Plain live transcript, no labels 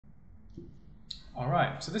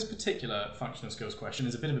Alright, so this particular functional skills question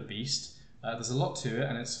is a bit of a beast. There's a lot to it,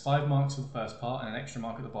 and it's 5 marks for the first part and an extra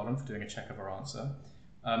mark at the bottom for doing a check of our answer.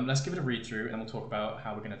 Let's give it a read through and we'll talk about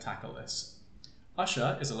how we're going to tackle this.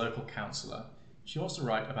 Usha is a local councillor. She wants to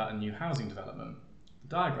write about a new housing development. The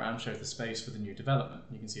diagram shows the space for the new development.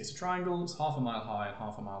 You can see it's a triangle, it's half a mile high and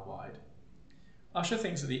half a mile wide. Usha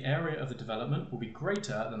thinks that the area of the development will be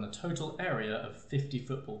greater than the total area of 50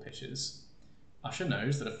 football pitches. Usha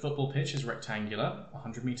knows that a football pitch is rectangular,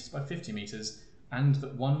 100 metres by 50 metres, and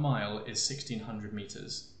that 1 mile is 1600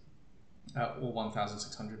 metres, or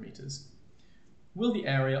 1600 metres. Will the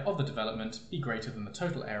area of the development be greater than the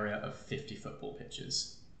total area of 50 football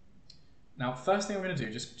pitches? Now, first thing I'm going to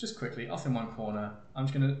do, just quickly, off in one corner, I'm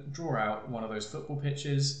just going to draw out one of those football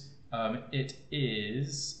pitches. It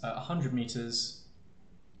is 100 metres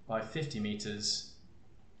by 50 metres,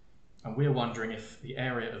 and we're wondering if the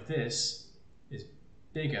area of this is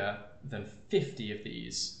bigger than 50 of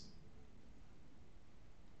these.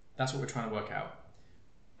 That's what we're trying to work out.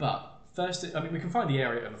 But first, we can find the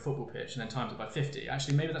area of a football pitch and then times it by 50.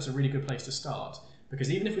 Actually, maybe that's a really good place to start, because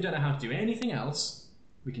even if we don't know how to do anything else,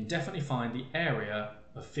 we can definitely find the area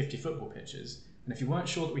of 50 football pitches. And if you weren't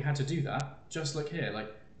sure that we had to do that, just look here,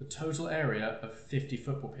 like the total area of 50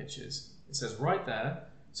 football pitches. It says right there,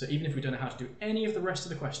 so even if we don't know how to do any of the rest of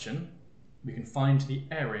the question, we can find the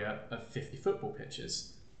area of 50 football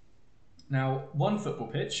pitches. Now, one football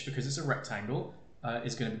pitch, because it's a rectangle,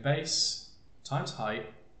 is going to be base times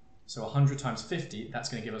height, so 100 times 50, that's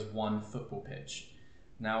going to give us one football pitch.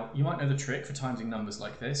 Now, you might know the trick for timesing numbers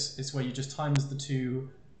like this. It's where you just times the two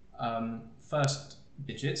first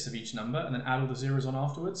digits of each number and then add all the zeros on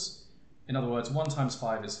afterwards. In other words, 1 times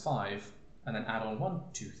 5 is 5, and then add on 1,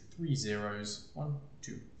 2, 3 zeros, 1,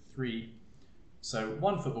 2, 3. So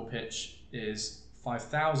one football pitch is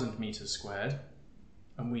 5,000 meters squared,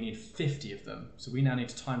 and we need 50 of them. So we now need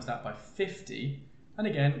to times that by 50, and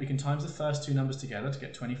again, we can times the first two numbers together to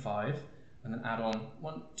get 25, and then add on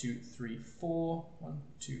 1, 2, 3, 4, 1,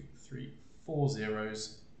 2, 3, 4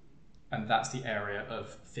 zeros, and that's the area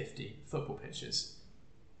of 50 football pitches.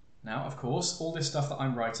 Now, of course, all this stuff that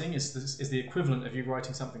I'm writing is the equivalent of you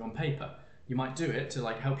writing something on paper. You might do it to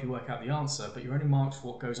help you work out the answer, but you're only marked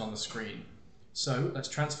for what goes on the screen. So let's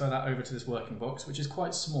transfer that over to this working box, which is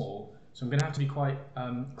quite small. So I'm going to have to be quite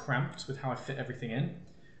cramped with how I fit everything in.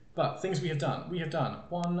 But things we have done. We have done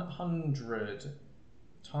 100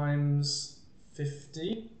 times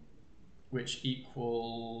 50, which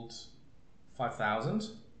equaled 5,000.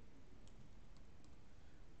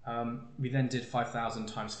 We then did 5,000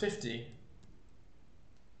 times 50.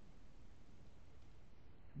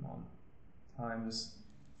 Come on. Times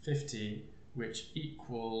 50, which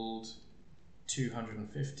equaled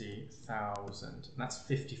 250,000, and that's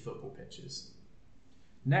 50 football pitches.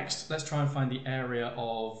 Next, let's try and find the area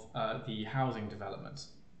of the housing development.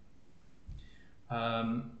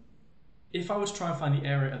 If I was to try and find the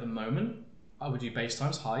area at the moment, I would do base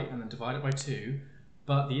times height and then divide it by 2,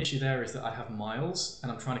 but the issue there is that I have miles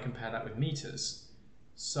and I'm trying to compare that with meters.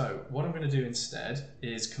 So what I'm going to do instead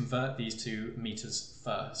is convert these to meters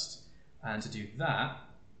first, and to do that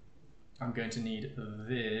I'm going to need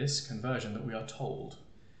this conversion that we are told.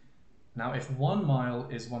 Now, if 1 mile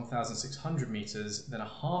is 1,600 meters, then a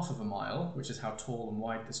half of a mile, which is how tall and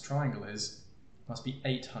wide this triangle is, must be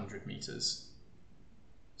 800 meters.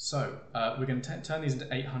 So we're going to turn these into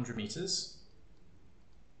 800 meters.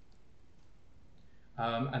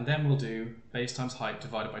 And then we'll do base times height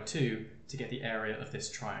divided by 2 to get the area of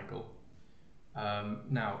this triangle.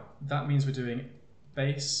 Now, that means we're doing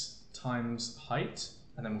base times height,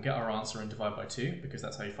 and then we'll get our answer and divide by 2, because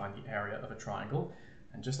that's how you find the area of a triangle.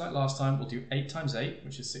 And just like last time, we'll do 8 times 8,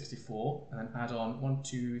 which is 64, and then add on 1,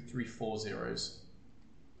 2, 3, 4 zeros.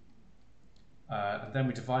 And then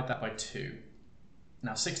we divide that by 2.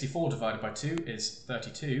 Now 64 divided by 2 is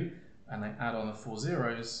 32, and then add on the 4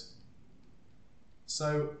 zeros.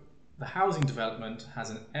 So the housing development has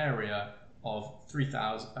an area of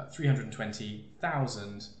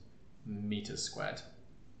 320,000 meters squared.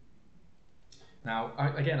 Now,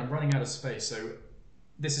 again, I'm running out of space, so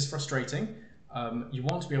this is frustrating. You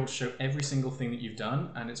want to be able to show every single thing that you've done,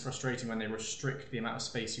 and it's frustrating when they restrict the amount of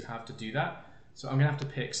space you have to do that. So I'm going to have to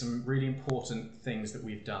pick some really important things that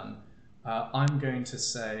we've done. I'm going to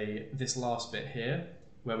say this last bit here,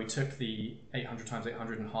 where we took the 800 times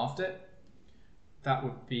 800 and halved it. That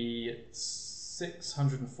would be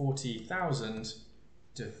 640,000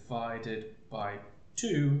 divided by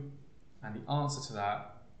 2, and the answer to that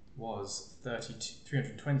was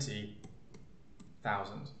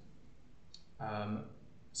 320,000.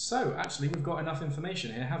 So actually we've got enough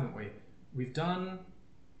information here, haven't we? We've done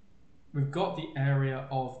we've got the area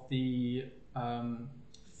of the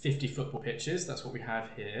 50 football pitches, that's what we have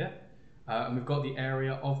here, and we've got the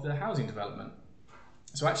area of the housing development.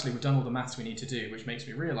 So actually we've done all the maths we need to do, which makes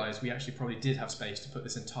me realise we actually probably did have space to put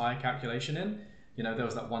this entire calculation in. You know, there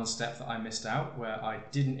was that one step that I missed out where I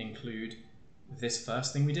didn't include this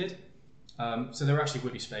first thing we did. So there actually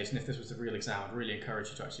would be space, and if this was a real exam, I'd really encourage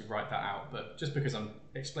you to actually write that out. But just because I'm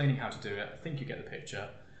explaining how to do it, I think you get the picture.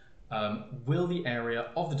 Will the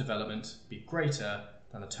area of the development be greater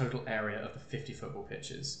than the total area of the 50 football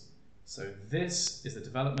pitches? So this is the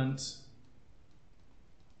development.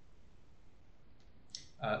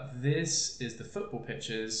 This is the football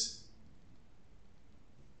pitches.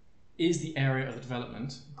 Is the area of the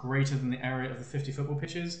development greater than the area of the 50 football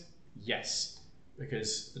pitches? Yes,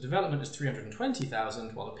 because the development is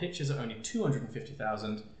 320,000 while the pitches are only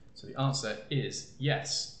 250,000, so the answer is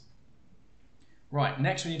yes. Right,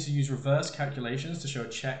 next we need to use reverse calculations to show a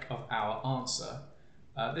check of our answer.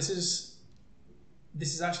 This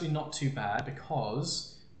is actually not too bad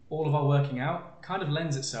because all of our working out kind of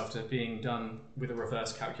lends itself to being done with a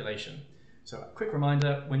reverse calculation. So a quick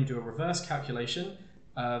reminder, when you do a reverse calculation,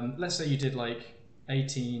 let's say you did like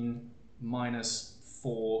 18 minus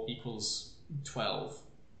 4 equals 12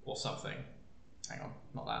 or something. Hang on,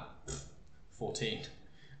 not that. 14,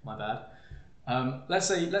 my bad. Let's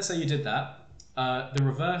say you did that. The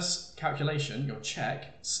reverse calculation, your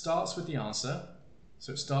check, starts with the answer.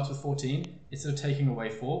 So it starts with 14. Instead of taking away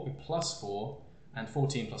 4, we plus 4. And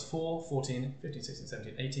 14 plus 4, 14, 15, 16,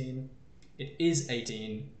 17, 18. It is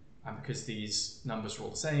 18, and because these numbers are all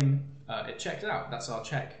the same, it checked out. That's our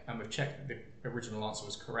check, and we've checked that the original answer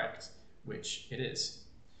was correct, which it is.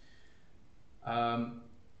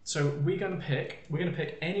 So we're going to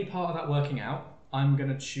pick any part of that working out. I'm going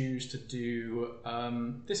to choose to do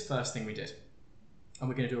this first thing we did, and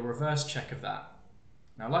we're going to do a reverse check of that.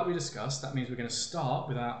 Now, like we discussed, that means we're going to start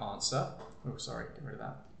with our answer. Oh, sorry, get rid of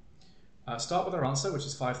that. Start with our answer, which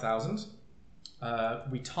is 5,000.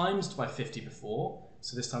 We times by 50 before,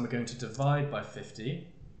 so this time we're going to divide by 50,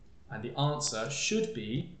 and the answer should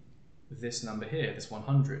be this number here, this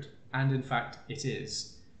 100, and in fact it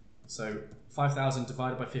is. So 5,000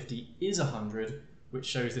 divided by 50 is 100, which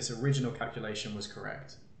shows this original calculation was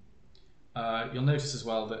correct. You'll notice as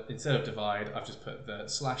well that instead of divide, I've just put the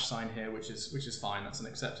slash sign here, which is fine. That's an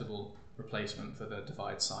acceptable replacement for the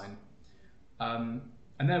divide sign.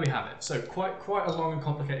 And there we have it. So quite a long and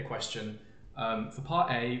complicated question. For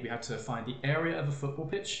part A, we had to find the area of a football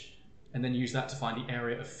pitch and then use that to find the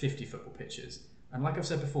area of 50 football pitches. And like I've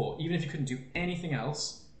said before, even if you couldn't do anything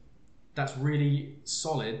else, that's really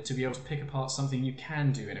solid to be able to pick apart something you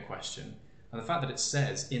can do in a question. And the fact that it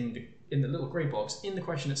says in the little grey box in the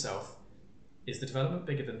question itself, is the development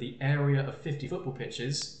bigger than the area of 50 football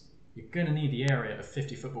pitches? You're going to need the area of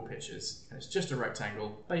 50 football pitches. And it's just a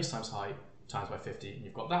rectangle, base times height, times by 50, and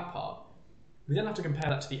you've got that part. We then have to compare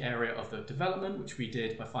that to the area of the development, which we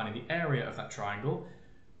did by finding the area of that triangle.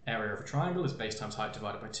 Area of a triangle is base times height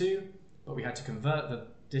divided by 2, but we had to convert the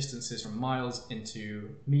distances from miles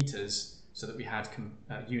into meters so that we had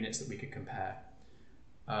units that we could compare.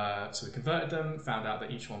 So we converted them, found out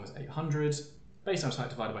that each one was 800. Base times height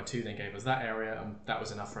divided by 2 then gave us that area, and that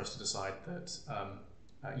was enough for us to decide that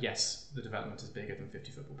yes, the development is bigger than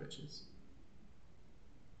 50 football pitches.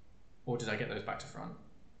 Or did I get those back to front?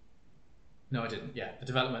 No, I didn't. Yeah, the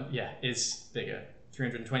development, is bigger,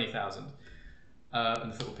 320,000.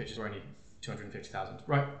 And the football pitches were only 250,000.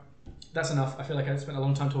 Right, that's enough. I feel like I spent a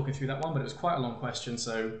long time talking through that one, but it was quite a long question,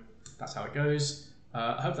 so that's how it goes.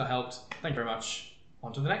 I hope that helped. Thank you very much.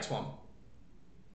 On to the next one.